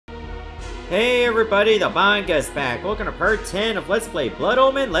Hey everybody, the manga's back. Welcome to part 10 of Let's Play Blood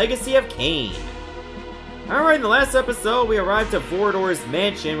Omen Legacy of Kain. Alright, in the last episode, we arrived at Vorador's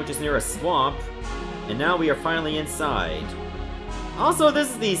mansion, which is near a swamp. And now we are finally inside. Also, this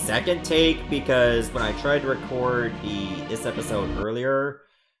is the second take, because when I tried to record this episode earlier,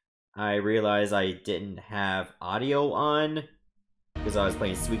 I realized I didn't have audio on. Because I was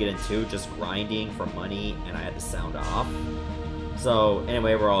playing Suikoden 2, just grinding for money, and I had the sound off. So,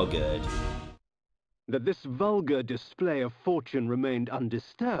 anyway, we're all good. That this vulgar display of fortune remained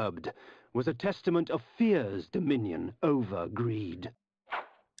undisturbed was a testament of fear's dominion over greed.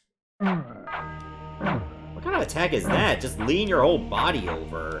 What kind of attack is that? Just lean your whole body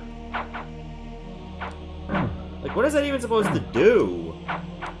over. Like, what is that even supposed to do?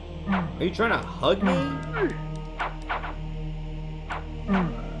 Are you trying to hug me?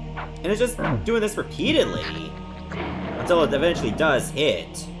 And it's just doing this repeatedly. Until it eventually does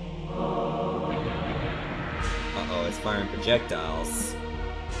hit. Uh-oh, it's firing projectiles.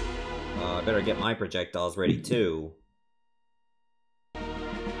 I better get my projectiles ready too.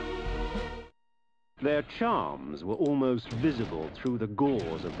 Their charms were almost visible through the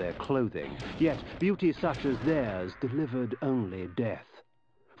gauze of their clothing, yet beauty such as theirs delivered only death.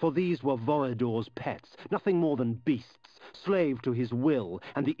 For these were Vorador's pets, nothing more than beasts, slave to his will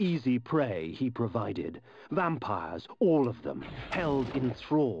and the easy prey he provided. Vampires, all of them, held in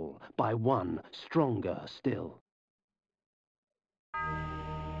thrall by one stronger still.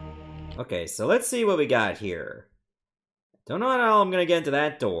 Okay, so let's see what we got here. Don't know how I'm gonna get into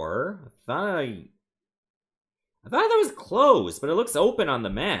that door. I thought that was closed, but it looks open on the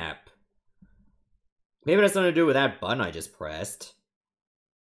map. Maybe it has something to do with that button I just pressed.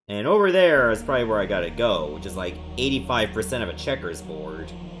 And over there is probably where I gotta go, which is like 85% of a checkers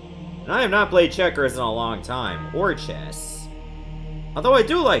board. And I have not played checkers in a long time, or chess. Although I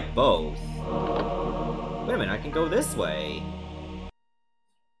do like both. Wait a minute, I can go this way.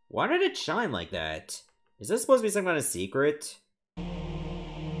 Why did it shine like that? Is this supposed to be some kind of secret?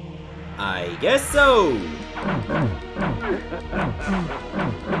 I guess so!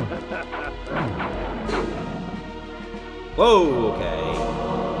 Whoa,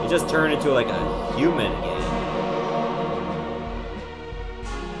 okay. It just turned into like a human again.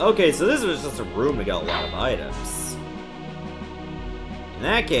 Okay, so this was just a room to get a lot of items. In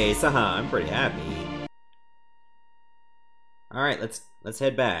that case, I'm pretty happy. Alright, let's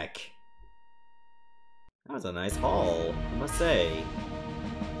head back. That was a nice haul, I must say.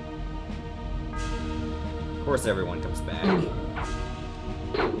 Of course everyone comes back.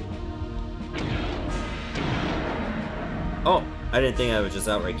 Oh, I didn't think I would just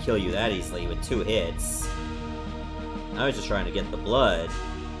outright kill you that easily with 2 hits. I was just trying to get the blood.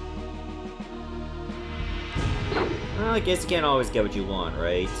 Well, I guess you can't always get what you want,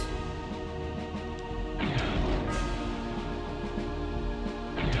 right?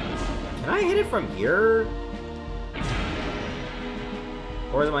 Can I hit it from here?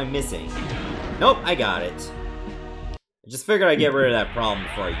 Or am I missing? Nope, I got it. I just figured I'd get rid of that problem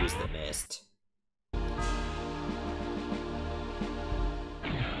before I use the mist.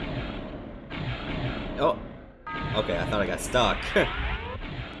 Oh. Okay, I thought I got stuck.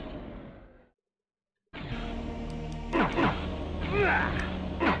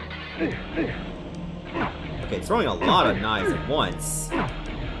 Okay, throwing a lot of knives at once.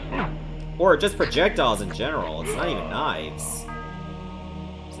 Or just projectiles in general, it's not even knives.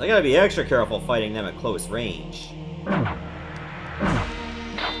 So I gotta be extra careful fighting them at close range.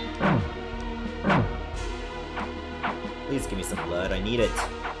 Please give me some blood, I need it.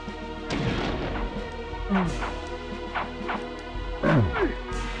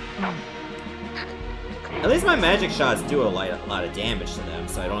 At least my magic shots do a lot of damage to them,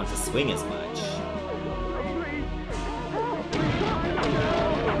 so I don't have to swing as much.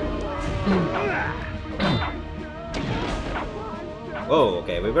 Whoa,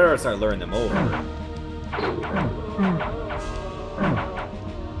 okay, we better start luring them over.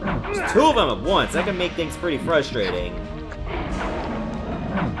 There's 2 of them at once, that can make things pretty frustrating.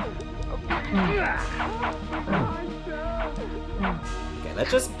 Okay,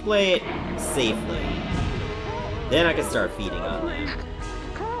 let's just play it safely. Then I can start feeding on them.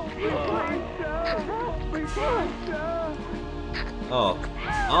 Oh,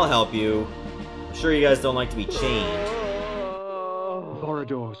 I'll help you. I'm sure you guys don't like to be chained.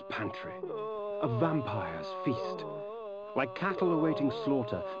 Vorador's pantry, a vampire's feast. Like cattle awaiting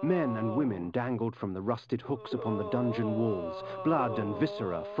slaughter, men and women dangled from the rusted hooks upon the dungeon walls. Blood and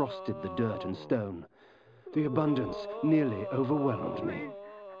viscera frosted the dirt and stone. The abundance nearly overwhelmed me,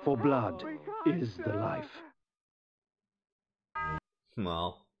 for blood is the life.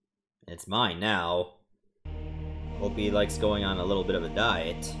 Well, It's mine now. Hope he likes going on a little bit of a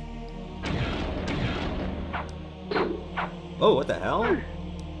diet. Oh, what the hell?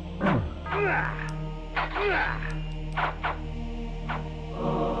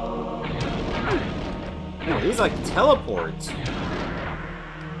 Oh, he's like teleport.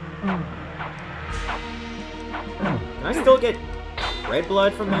 Can I still get red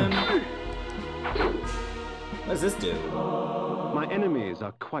blood from him? What does this do? My enemies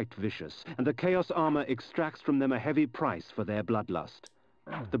are quite vicious, and the Chaos Armor extracts from them a heavy price for their bloodlust.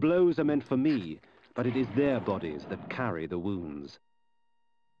 The blows are meant for me, but it is their bodies that carry the wounds.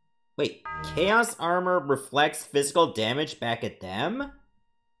 Wait, Chaos Armor reflects physical damage back at them?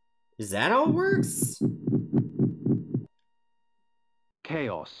 Is that how it works?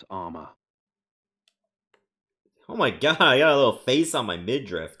 Chaos Armor. Oh my god, I got a little face on my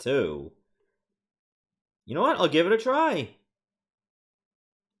midriff, too. You know what? I'll give it a try.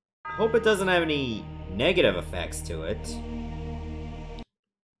 Hope it doesn't have any negative effects to it.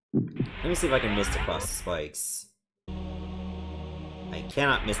 Let me see if I can mist across the spikes. I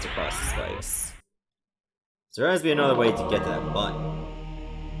cannot mist across the spikes. So there has to be another way to get to that button.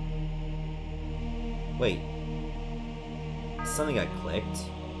 Wait. Something got clicked.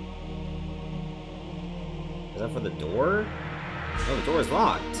 Is that for the door? No, the door is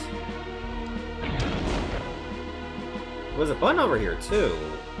locked. There's a button over here, too.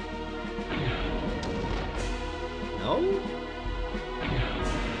 No?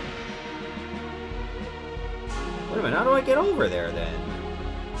 Wait a minute, how do I get over there, then?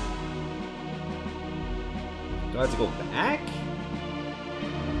 Do I have to go back?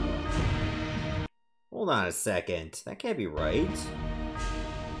 Hold on a second. That can't be right.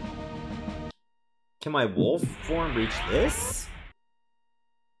 Can my wolf form reach this?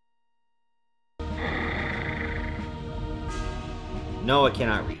 No, it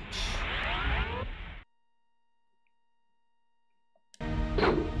cannot reach.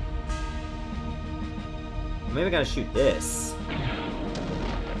 Maybe I gotta shoot this.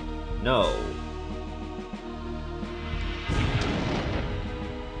 No.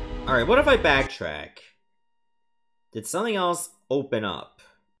 Alright, what if I backtrack? Did something else open up?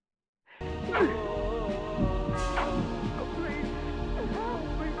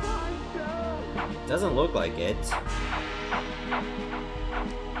 Doesn't look like it.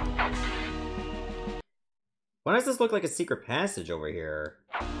 Why does this look like a secret passage over here?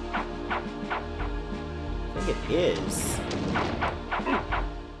 I think it is.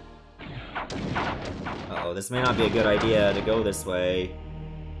 Uh-oh, this may not be a good idea to go this way.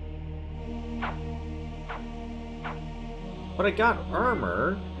 But I got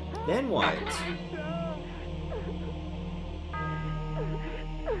armor. Then what?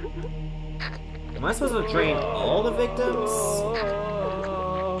 Am I supposed to drain all the victims?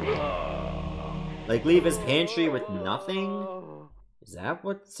 Like leave his pantry with nothing? Is that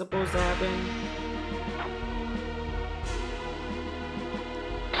what's supposed to happen?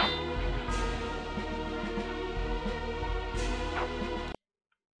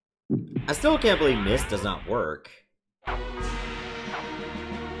 I still can't believe mist does not work.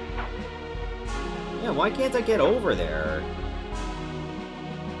 Yeah, why can't I get over there?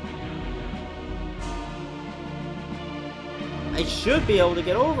 I should be able to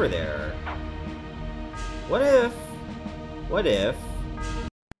get over there. What if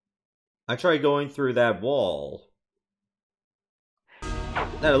I try going through that wall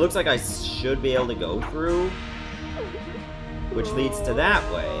that it looks like I should be able to go through, which leads to that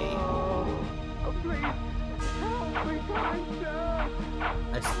way.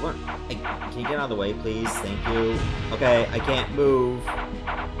 I just want... can you get out of the way, please? Thank you. Okay, I can't move.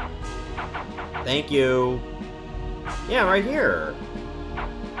 Thank you. Yeah, right here.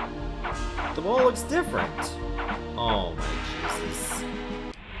 The wall looks different. Oh my Jesus.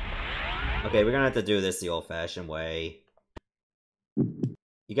 Okay, we're gonna have to do this the old-fashioned way.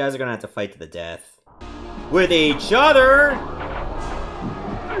 You guys are gonna have to fight to the death. With each other!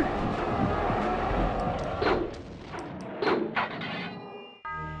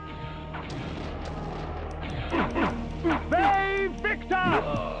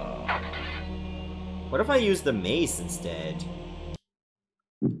 What if I use the mace instead?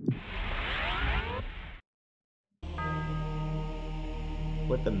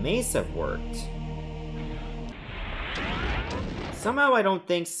 Would the mace have worked? Somehow I don't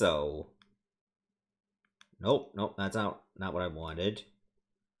think so. Nope, that's not what I wanted.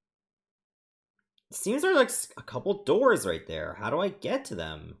 It seems there's like a couple doors right there. How do I get to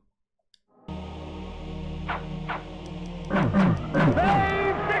them?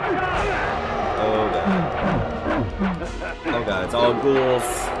 Oh god. Oh god, it's all ghouls.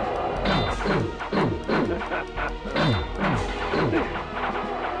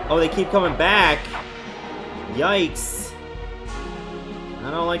 Oh, they keep coming back. Yikes.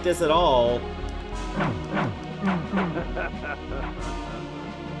 I don't like this at all.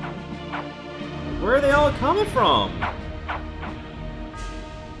 Where are they all coming from?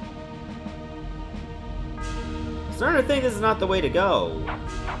 I'm starting to think this is not the way to go.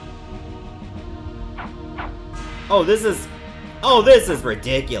 Oh, this is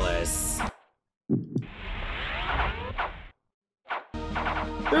ridiculous.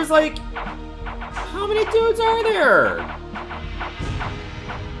 There's like, how many dudes are there?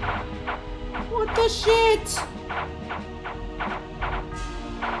 What the shit?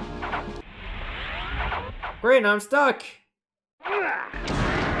 Great, now I'm stuck.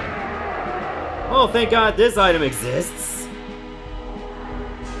 Oh, thank God this item exists.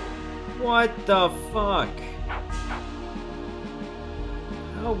 What the fuck?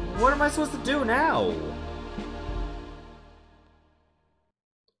 Oh, what am I supposed to do now?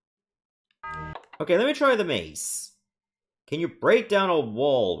 Okay, let me try the mace. Can you break down a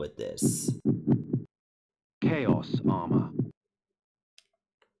wall with this? Chaos armor.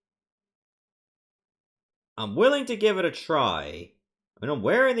 I'm willing to give it a try. I mean, I'm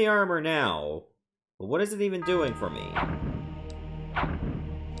wearing the armor now, but what is it even doing for me?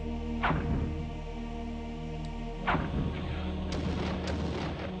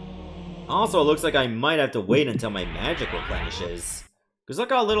 Also, it looks like I might have to wait until my magic replenishes. Because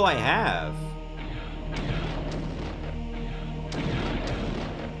look how little I have.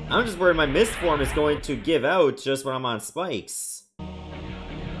 I'm just worried my mist form is going to give out just when I'm on spikes.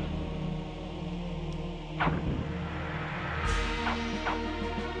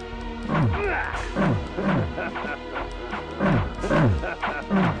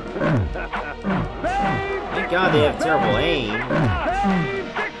 Thank God they have terrible aim.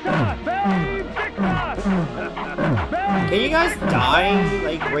 Can you guys die,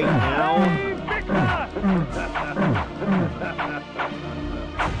 like, right now?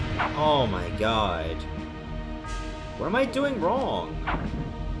 Oh my God. What am I doing wrong?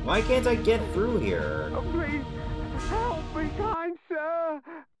 Why can't I get through here? Oh, please, help me, kind sir.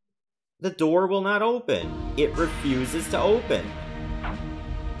 The door will not open. It refuses to open.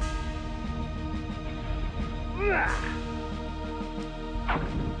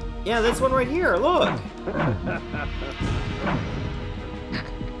 Yeah, this one right here, look!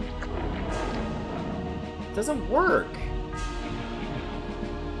 It doesn't work.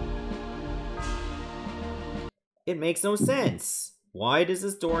 It makes no sense. Why does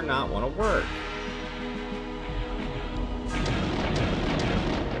this door not want to work?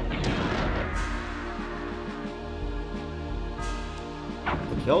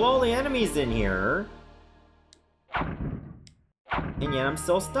 I killed all the enemies in here. And yet I'm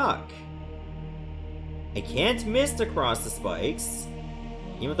still stuck. I can't mist across the spikes,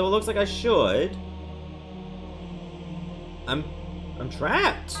 even though it looks like I should. I'm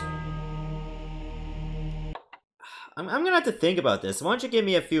trapped. I'm gonna have to think about this. Why don't you give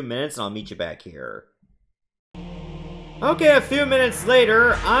me a few minutes and I'll meet you back here. Okay, a few minutes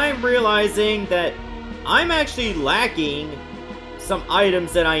later, I'm realizing that I'm actually lacking some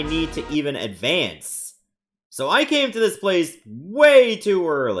items that I need to even advance. So I came to this place way too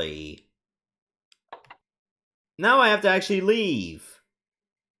early. Now I have to actually leave.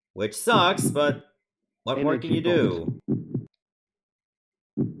 Which sucks, but what more can you do?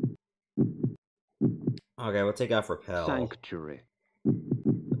 Okay, we'll take off Repel. Sanctuary.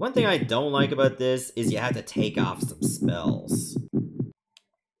 The one thing I don't like about this is you have to take off some spells.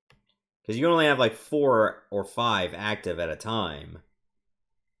 Because you only have like 4 or 5 active at a time.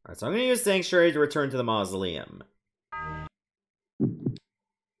 Alright, so I'm going to use Sanctuary to return to the Mausoleum.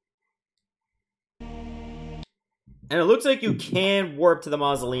 And it looks like you can warp to the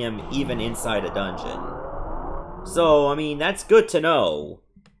Mausoleum even inside a dungeon. So, I mean, that's good to know.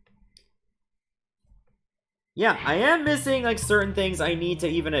 Yeah, I am missing, like, certain things I need to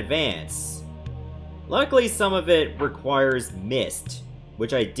even advance. Luckily, some of it requires mist,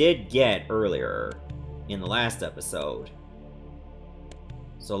 which I did get earlier in the last episode.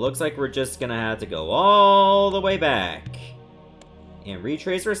 So it looks like we're just gonna have to go all the way back and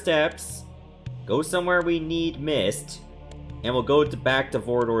retrace our steps, go somewhere we need mist, and we'll go back to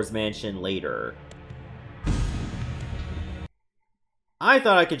Vorador's mansion later. I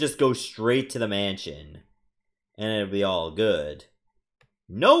thought I could just go straight to the mansion and it'll be all good.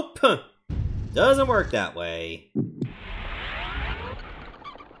 Nope! Doesn't work that way.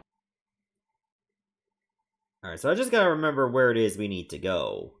 Alright, so I just gotta remember where it is we need to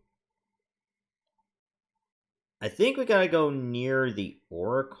go. I think we gotta go near the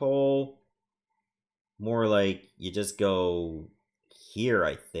Oracle. More like you just go here,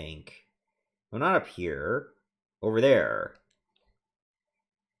 I think. Well, not up here. Over there.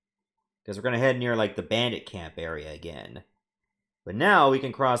 Because we're gonna head near, like, the bandit camp area again. But now we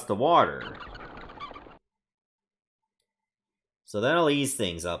can cross the water. So that'll ease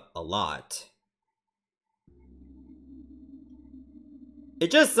things up a lot.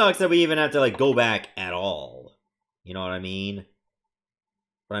 It just sucks that we even have to, like, go back at all. You know what I mean?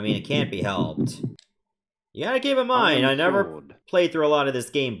 But I mean, it can't be helped. You gotta keep in mind, I never played through a lot of this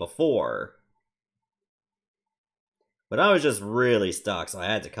game before. But I was just really stuck, so I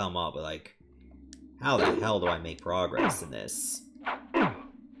had to come up with, like, how the hell do I make progress in this?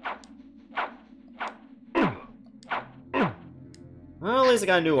 Well, at least I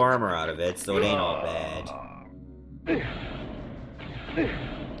got new armor out of it, so it ain't all bad.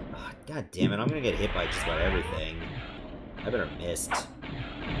 Oh, God damn it, I'm gonna get hit by just about everything. I better missed.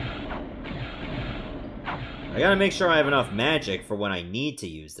 I gotta make sure I have enough magic for when I need to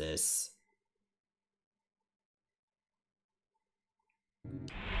use this.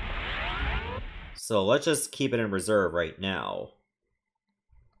 So let's just keep it in reserve right now.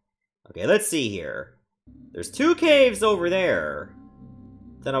 Okay, let's see here. There's 2 caves over there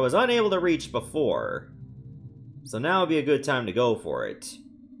that I was unable to reach before. So now would be a good time to go for it.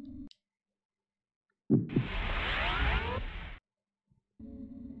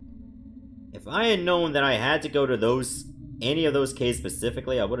 If I had known that I had to go to any of those caves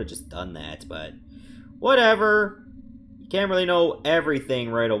specifically, I would have just done that, but whatever. You can't really know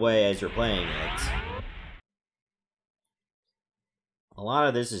everything right away as you're playing it. A lot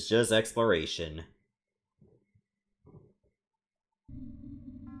of this is just exploration.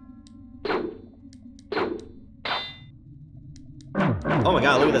 Oh my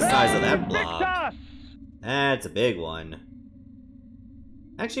god, look at the size of that blob. That's a big one.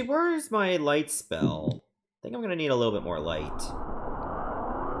 Actually, where's my light spell? I think I'm gonna need a little bit more light.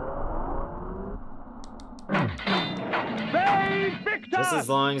 Just as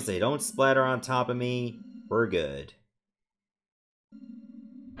long as they don't splatter on top of me, we're good.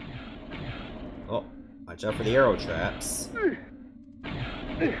 Oh, watch out for the arrow traps.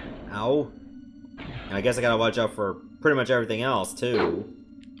 Ow. And I guess I gotta watch out for pretty much everything else, too.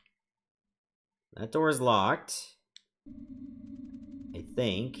 That door is locked. I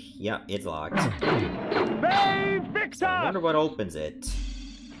think. Yep, it's locked. So I wonder what opens it.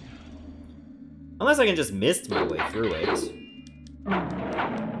 Unless I can just mist my way through it.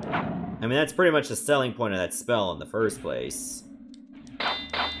 I mean, that's pretty much the selling point of that spell in the first place.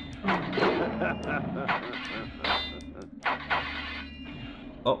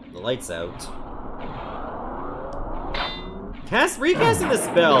 Oh, the light's out. Recasting the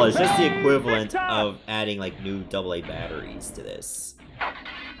spell is just the equivalent of adding, like, new AA batteries to this.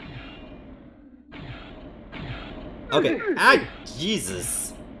 Okay. Ah,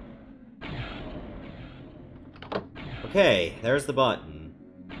 Jesus. Okay, there's the button.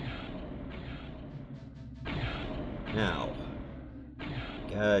 Now,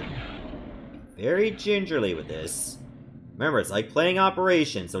 gotta be very gingerly with this. Remember, it's like playing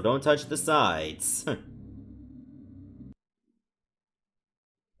Operation, so don't touch the sides.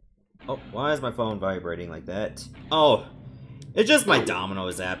 Oh, why is my phone vibrating like that? Oh, it's just my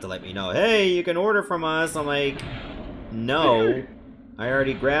Domino's app to let me know, hey, you can order from us. I'm like, no. I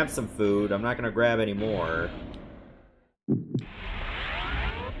already grabbed some food. I'm not gonna grab any more.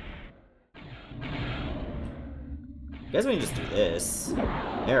 Guess we can just do this.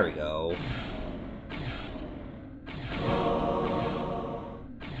 There we go.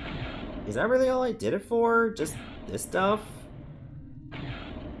 Is that really all I did it for? Just this stuff?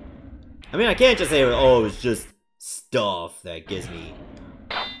 I mean, I can't just say, oh, it's just stuff that gives me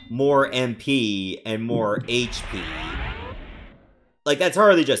more MP and more HP. Like, that's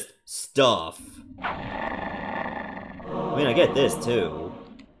hardly just stuff. I mean, I get this, too.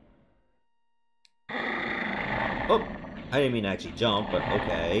 Oh, I didn't mean to actually jump, but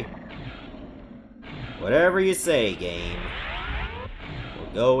okay. Whatever you say, game.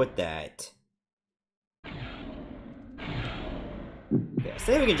 We'll go with that. Yeah,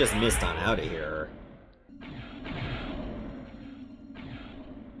 say we can just mist on out of here.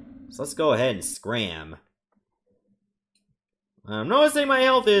 So let's go ahead and scram. I'm noticing my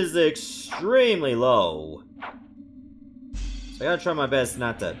health is extremely low. So I gotta try my best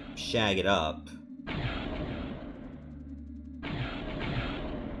not to shag it up.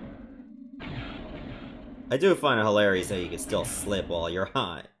 I do find it hilarious that you can still slip while you're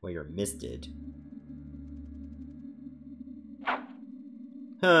hot, while you're misted.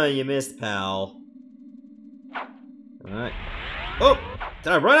 Huh, you missed, pal. Alright. Oh!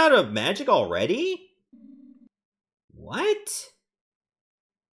 Did I run out of magic already? What?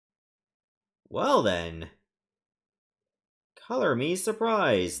 Well then. Color me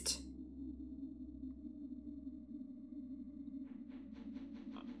surprised.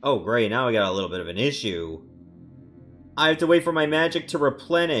 Oh great, now we got a little bit of an issue. I have to wait for my magic to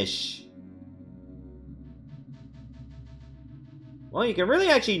replenish. Well, you can really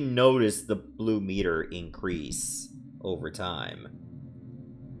actually notice the blue meter increase over time.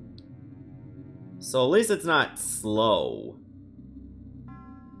 So at least it's not slow.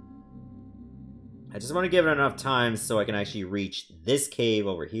 I just want to give it enough time so I can actually reach this cave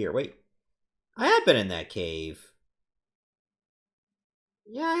over here. Wait, I have been in that cave.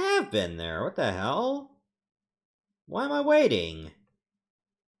 Yeah, I have been there. What the hell? Why am I waiting?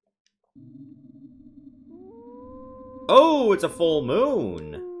 Oh, it's a full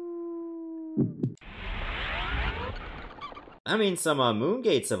moon. That means some moon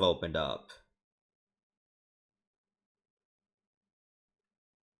gates have opened up.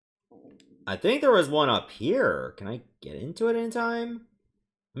 I think there was one up here. Can I get into it in time?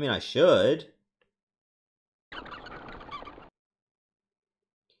 I mean, I should.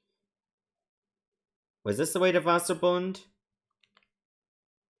 Was this the way to Wasserbund?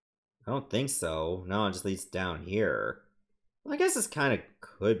 I don't think so. No, it just leads down here. Well, I guess this kind of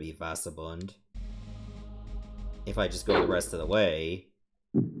could be Wasserbund. If I just go the rest of the way.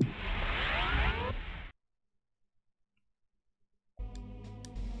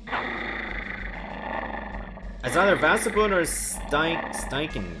 It's either Wasserbund or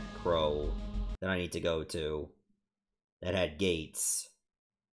Steinkrow that I need to go to. That had gates.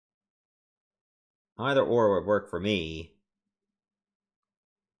 Either or would work for me.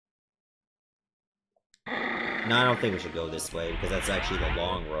 No, I don't think we should go this way, because that's actually the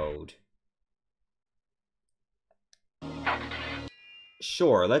long road.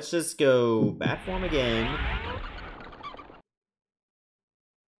 Sure, let's just go bat form again.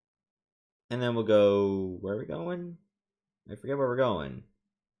 And then we'll go... Where are we going? I forget where we're going.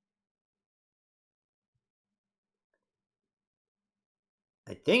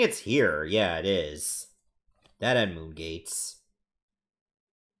 I think it's here. Yeah, it is. That had moon gates.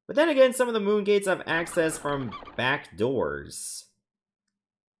 But then again, some of the moon gates have access from back doors.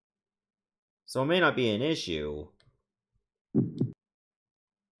 So it may not be an issue.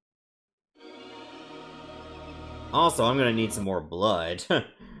 Also, I'm gonna need some more blood. I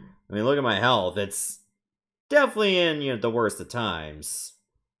mean, look at my health. It's definitely in, you know, the worst of times.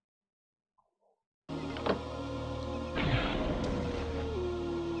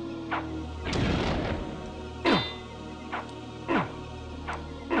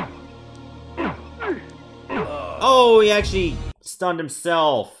 Oh, he actually stunned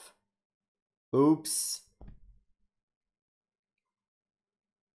himself. Oops.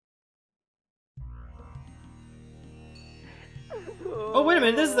 Oh, wait a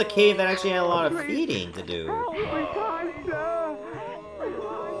minute. This is the cave that actually had a lot of feeding to do.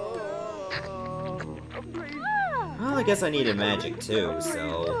 Well, I guess I needed magic too,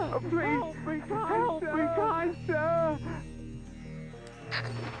 so...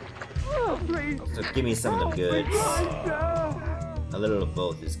 So give me some of them goods. A little of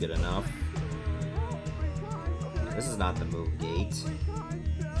both is good enough. This is not the moon gate.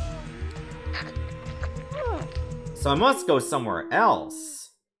 So I must go somewhere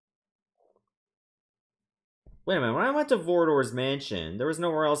else. Wait a minute, when I went to Vorador's mansion, there was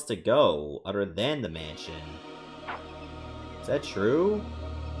nowhere else to go other than the mansion. Is that true?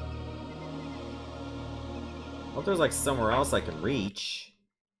 I hope there's like somewhere else I can reach.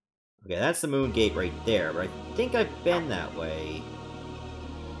 Okay, that's the moon gate right there, but I think I've been that way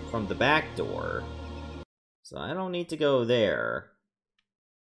from the back door. So I don't need to go there.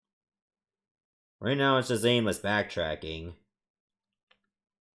 Right now it's just aimless backtracking.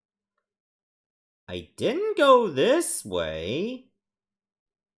 I didn't go this way.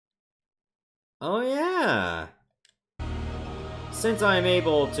 Oh yeah. Since I'm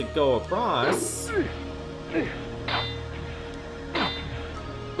able to go across...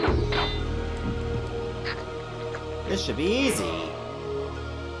 This should be easy.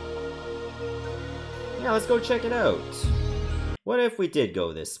 Yeah, let's go check it out. What if we did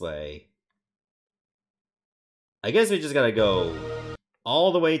go this way? I guess we just gotta go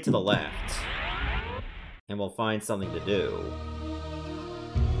all the way to the left. And we'll find something to do.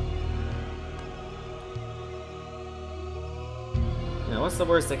 Now, what's the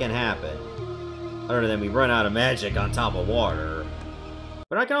worst that can happen? Other than we run out of magic on top of water.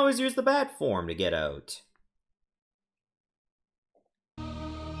 But I can always use the bat form to get out.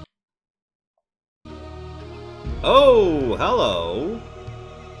 Oh, hello!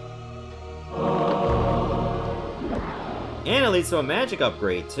 And it leads to a magic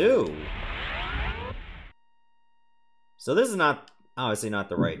upgrade, too. So this is obviously not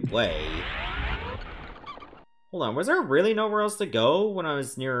the right way. Hold on, was there really nowhere else to go when I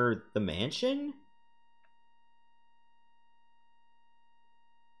was near the mansion?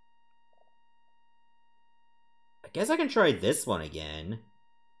 I guess I can try this one again.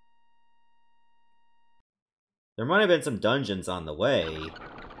 There might have been some dungeons on the way.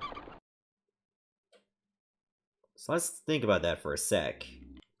 So let's think about that for a sec.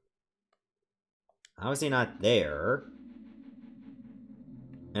 Obviously not there.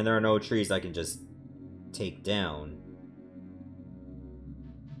 And there are no trees I can just take down.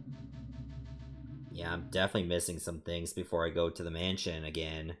 Yeah, I'm definitely missing some things before I go to the mansion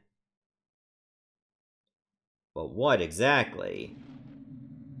again. But what exactly?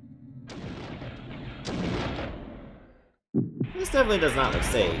 This definitely does not look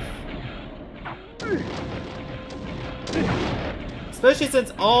safe. Especially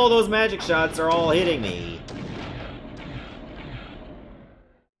since all those magic shots are all hitting me.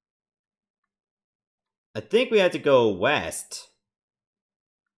 I think we have to go west.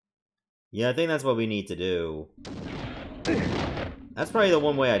 Yeah, I think that's what we need to do. That's probably the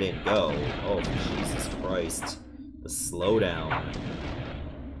one way I didn't go. Oh, Jesus Christ. The slowdown.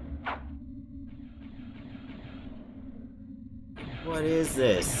 What is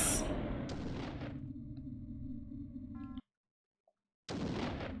this?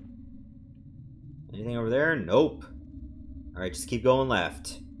 Anything over there? Nope. Alright, just keep going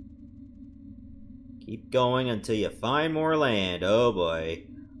left. Keep going until you find more land. Oh boy.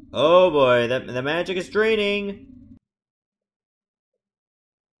 Oh boy, the magic is draining.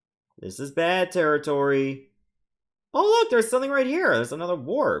 This is bad territory. Oh look, there's something right here. There's another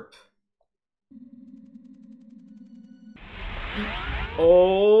warp.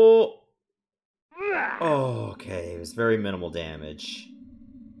 Oh. Oh, okay. It was very minimal damage.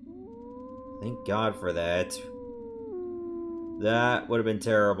 Thank God for that. That would have been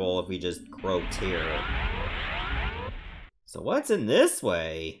terrible if we just croaked here. So what's in this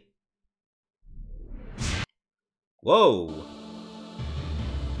way? Whoa!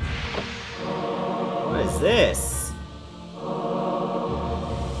 What is this?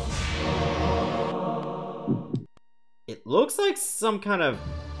 It looks like some kind of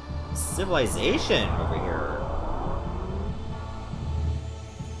civilization over here.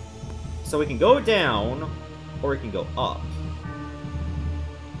 So we can go down, or we can go up.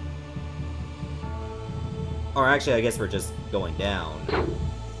 Or actually, I guess we're just going down.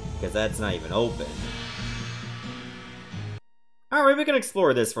 Because that's not even open. Alright, we can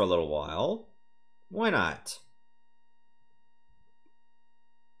explore this for a little while. Why not?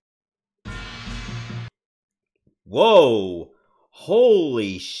 Whoa!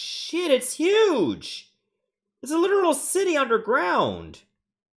 Holy shit, it's huge! It's a literal city underground!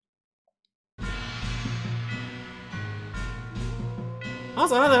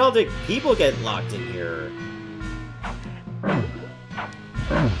 Also, how the hell did people get locked in here?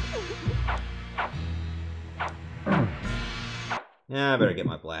 Yeah, I better get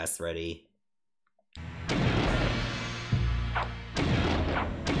my blast ready.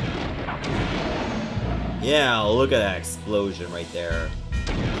 Yeah, look at that explosion right there.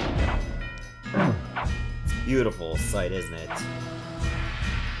 It's a beautiful sight, isn't it?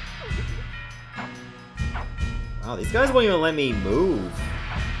 Wow, these guys won't even let me move.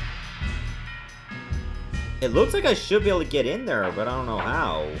 It looks like I should be able to get in there, but I don't know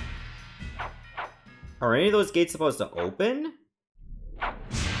how. Are any of those gates supposed to open?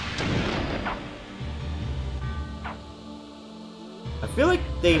 I feel like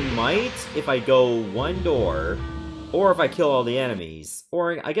they might if I go one door, or if I kill all the enemies.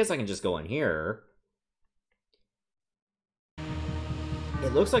 Or I guess I can just go in here.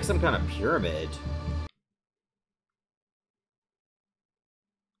 It looks like some kind of pyramid.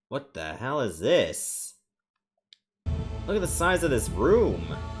 What the hell is this? Look at the size of this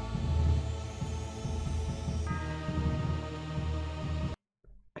room.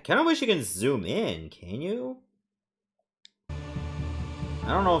 I kind of wish you can zoom in, can you?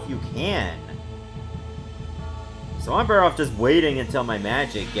 I don't know if you can. So I'm better off just waiting until my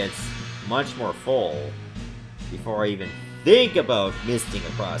magic gets much more full before I even think about misting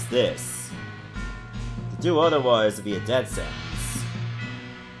across this. To do otherwise would be a death sentence.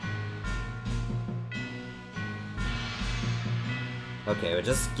 Okay, but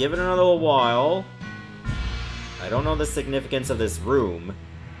just give it another while. I don't know the significance of this room.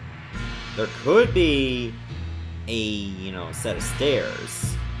 There could be a, set of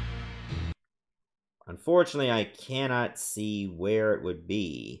stairs. Unfortunately, I cannot see where it would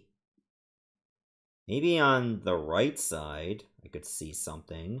be. Maybe on the right side, I could see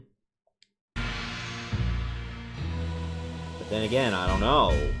something. But then again, I don't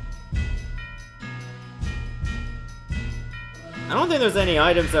know. I don't think there's any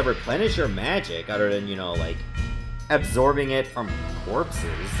items that replenish your magic other than, you know, like, absorbing it from corpses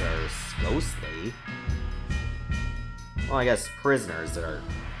that are ghostly. Well, I guess prisoners that are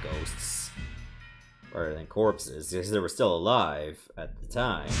ghosts. Rather than corpses, because they were still alive at the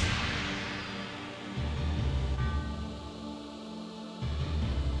time.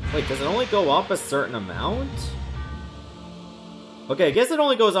 Wait, does it only go up a certain amount? Okay, I guess it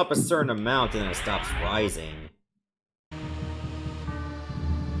only goes up a certain amount and then it stops rising.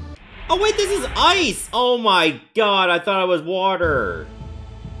 Oh wait, this is ice! Oh my god, I thought it was water.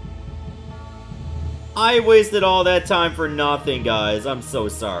 I wasted all that time for nothing, guys. I'm so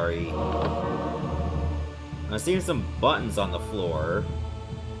sorry. I see some buttons on the floor.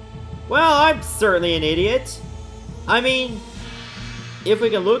 Well, I'm certainly an idiot. I mean, if we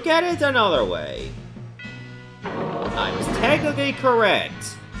can look at it another way, I was technically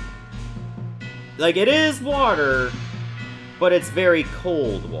correct. Like, it is water, but it's very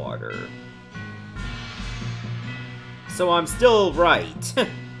cold water. So I'm still right, if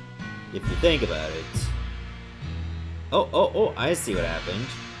you think about it. Oh, I see what happened.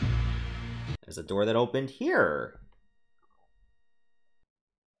 There's a door that opened here.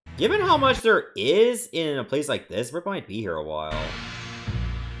 Given how much there is in a place like this, we might be here a while.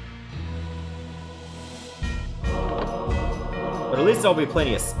 But at least there'll be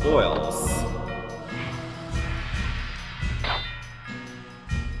plenty of spoils.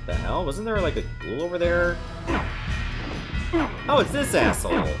 The hell? Wasn't there like a ghoul over there? Oh, it's this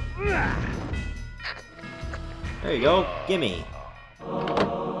asshole. There you go. Gimme.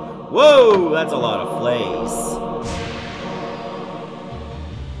 Whoa! That's a lot of flays.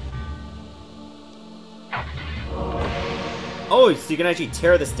 Oh, so you can actually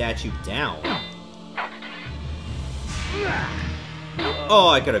tear the statue down. Oh,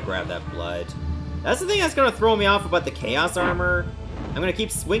 I could have grabbed that blood. That's the thing that's gonna throw me off about the Chaos Armor. I'm gonna keep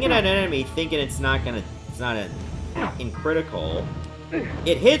swinging at an enemy thinking it's not in critical.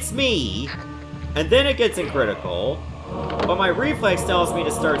 It hits me, and then it gets in critical, but my reflex tells me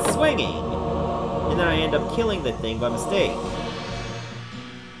to start swinging, and then I end up killing the thing by mistake.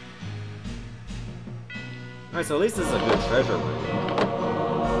 Alright, so at least this is a good treasure room.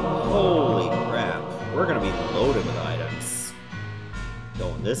 Holy crap, we're gonna be loaded with items.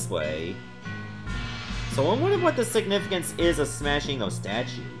 Going this way. So I wonder what the significance is of smashing those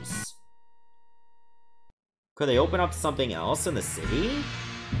statues. Could they open up something else in the city?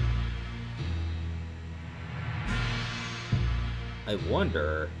 I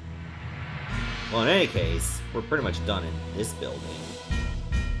wonder. Well, in any case, we're pretty much done in this building.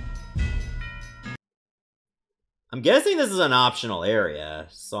 I'm guessing this is an optional area,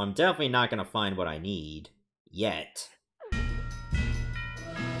 so I'm definitely not gonna find what I need. Yet.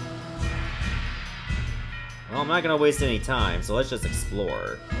 Well, I'm not gonna waste any time, so let's just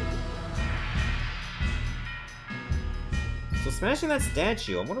explore. So smashing that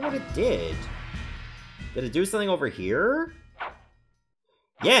statue, I wonder what it did. Did it do something over here?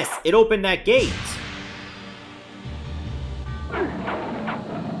 Yes, it opened that gate!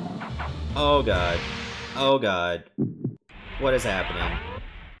 Oh god. Oh god. What is happening?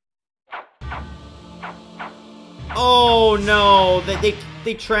 Oh no!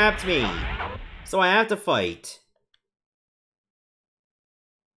 They trapped me! So I have to fight.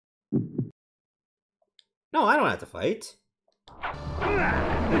 No, I don't have to fight.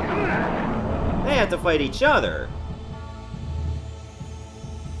 They have to fight each other.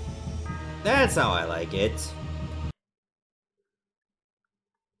 That's how I like it.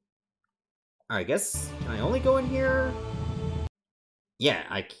 Alright, I guess, can I only go in here? Yeah,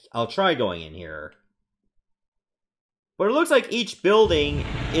 I'll try going in here. But it looks like each building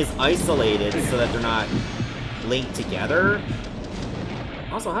is isolated so that they're not linked together.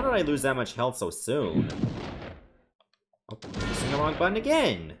 Also, how did I lose that much health so soon? Oh, pressing the wrong button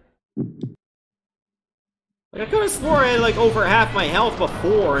again. Like, I could have swore I had, like, over half my health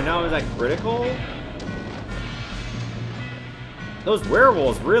before, and now is that critical? Those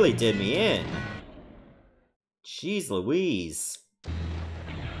werewolves really did me in. Jeez Louise.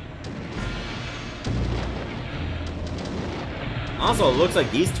 Also, it looks like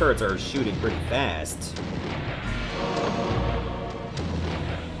these turrets are shooting pretty fast.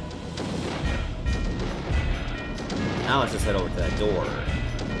 Now let's just head over to that door.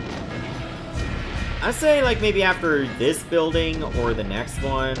 I say, like, maybe after this building or the next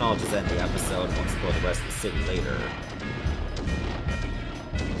one, I'll just end the episode and we'll explore the rest of the city later.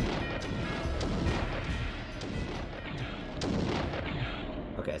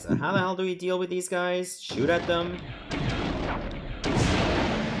 Okay, so how the hell do we deal with these guys? Shoot at them?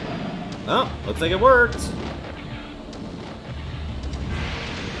 Oh, looks like it worked!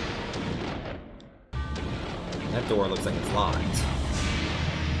 That door looks like it's locked.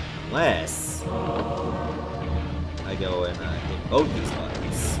 Unless I go and hit both these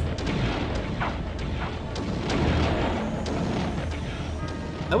buttons.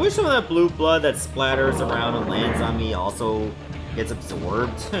 I wish some of that blue blood that splatters around and lands on me also gets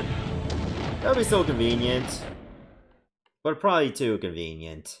absorbed. That would be so convenient. But probably too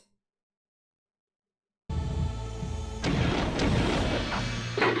convenient.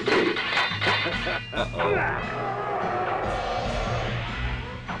 Uh-oh.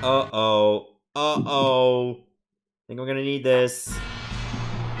 Uh-oh. Uh-oh. Think we're gonna need this.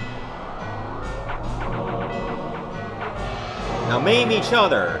 Now maim each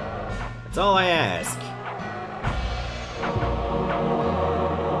other. That's all I ask.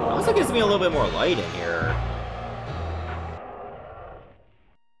 It also gives me a little bit more light in here.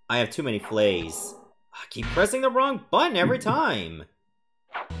 I have too many flays. I keep pressing the wrong button every time.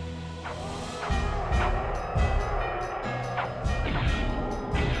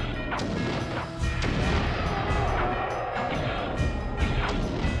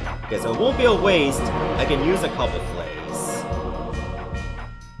 Okay, so it won't be a waste. I can use a couple flays.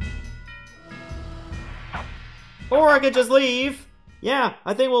 Or I could just leave. Yeah,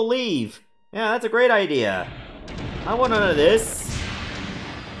 I think we'll leave. Yeah, that's a great idea. I want none of this.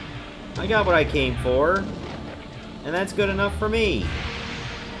 I got what I came for. And that's good enough for me.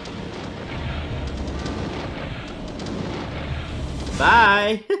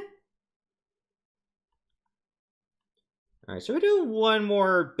 Bye! Alright, should we do one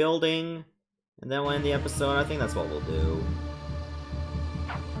more building? And then we'll end the episode? I think that's what we'll do.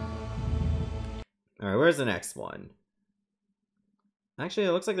 Alright, where's the next one? Actually,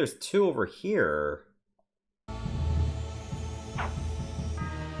 it looks like there's two over here. Are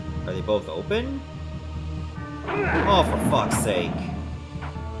they both open? Oh, for fuck's sake.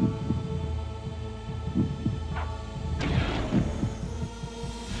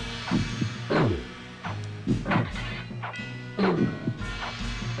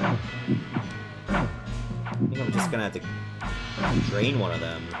 I think I'm just gonna have to drain one of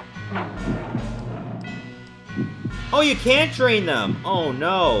them. Oh, you can't drain them! Oh,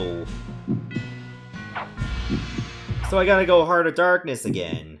 no! So I gotta go Heart of Darkness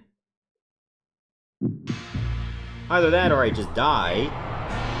again. Either that or I just die.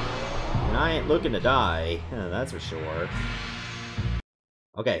 And I ain't looking to die, that's for sure.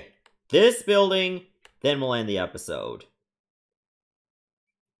 Okay, this building, then we'll end the episode.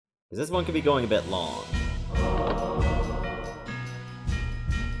 Because this one could be going a bit long.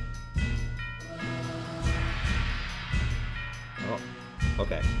 Oh,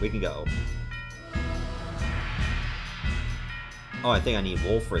 okay, we can go. Oh, I think I need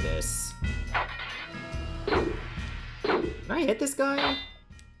Wolf for this. Can I hit this guy?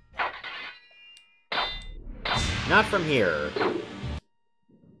 Not from here.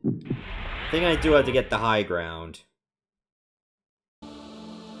 I think I do have to get the high ground.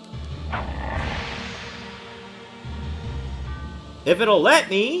 If it'll let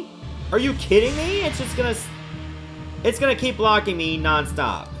me! Are you kidding me? It's just gonna... It's gonna keep blocking me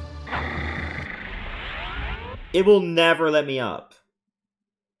non-stop. It will never let me up.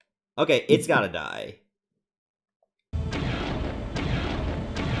 Okay, it's gotta die.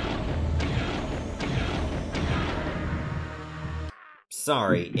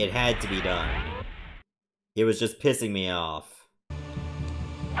 Sorry, it had to be done. It was just pissing me off.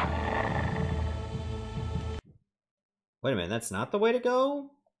 Wait a minute, that's not the way to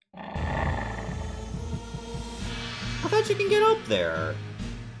go? I thought you can get up there.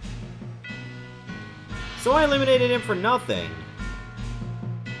 So I eliminated him for nothing.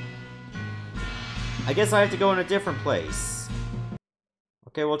 I guess I have to go in a different place.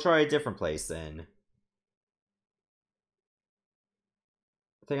 Okay, we'll try a different place then.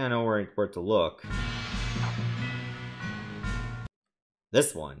 I think I know where to look.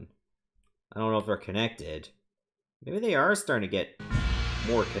 This one. I don't know if they're connected. Maybe they are starting to get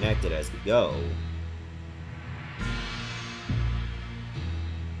more connected as we go.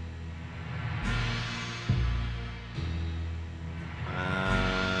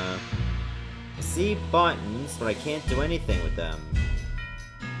 I see buttons, but I can't do anything with them.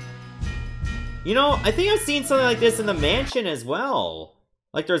 You know, I think I've seen something like this in the mansion as well.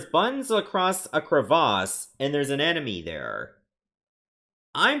 Like, there's buttons across a crevasse, and there's an enemy there.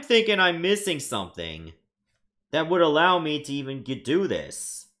 I'm thinking I'm missing something that would allow me to even do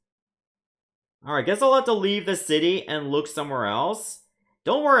this. Alright, guess I'll have to leave the city and look somewhere else.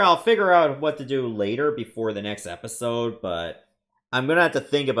 Don't worry, I'll figure out what to do later before the next episode, but I'm gonna have to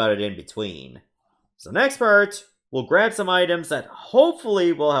think about it in between. So next part, we'll grab some items that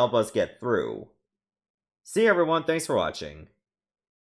hopefully will help us get through. See you everyone, thanks for watching.